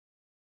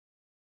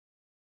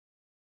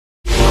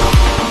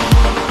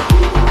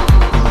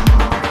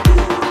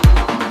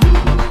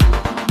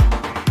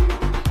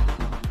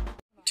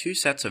two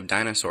sets of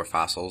dinosaur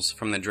fossils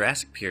from the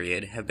Jurassic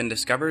period have been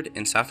discovered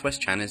in southwest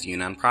China's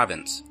Yunnan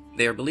province.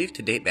 They are believed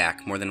to date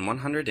back more than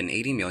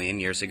 180 million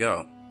years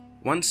ago.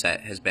 One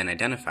set has been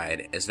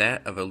identified as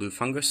that of a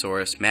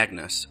Lufungosaurus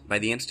magnus by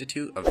the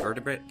Institute of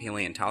Vertebrate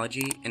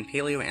Paleontology and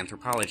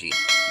Paleoanthropology.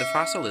 The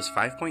fossil is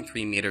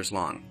 5.3 meters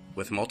long,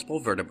 with multiple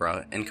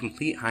vertebrae and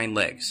complete hind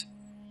legs.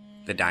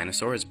 The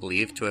dinosaur is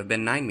believed to have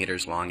been 9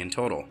 meters long in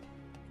total.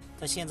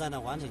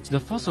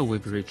 The fossil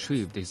we've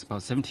retrieved is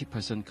about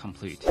 70%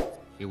 complete.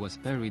 It was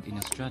buried in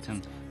a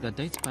stratum that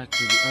dates back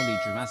to the early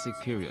Jurassic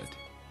period.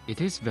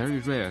 It is very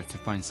rare to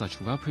find such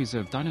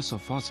well-preserved dinosaur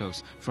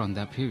fossils from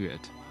that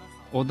period.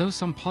 Although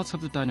some parts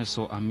of the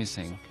dinosaur are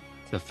missing,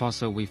 the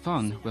fossil we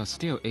found will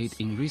still aid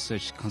in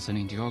research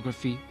concerning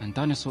geography and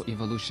dinosaur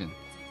evolution,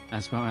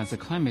 as well as the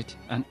climate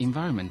and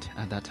environment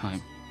at that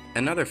time.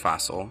 Another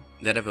fossil,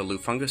 that of a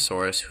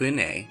Lufungosaurus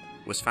huinae,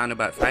 was found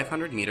about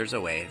 500 meters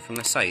away from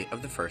the site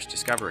of the first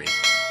discovery.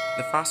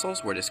 The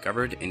fossils were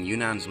discovered in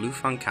Yunnan's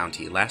Lufeng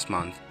County last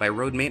month by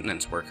road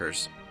maintenance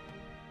workers.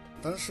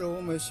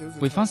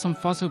 We found some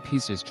fossil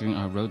pieces during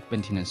our road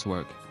maintenance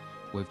work.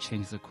 We've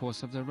changed the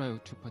course of the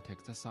road to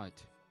protect the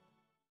site.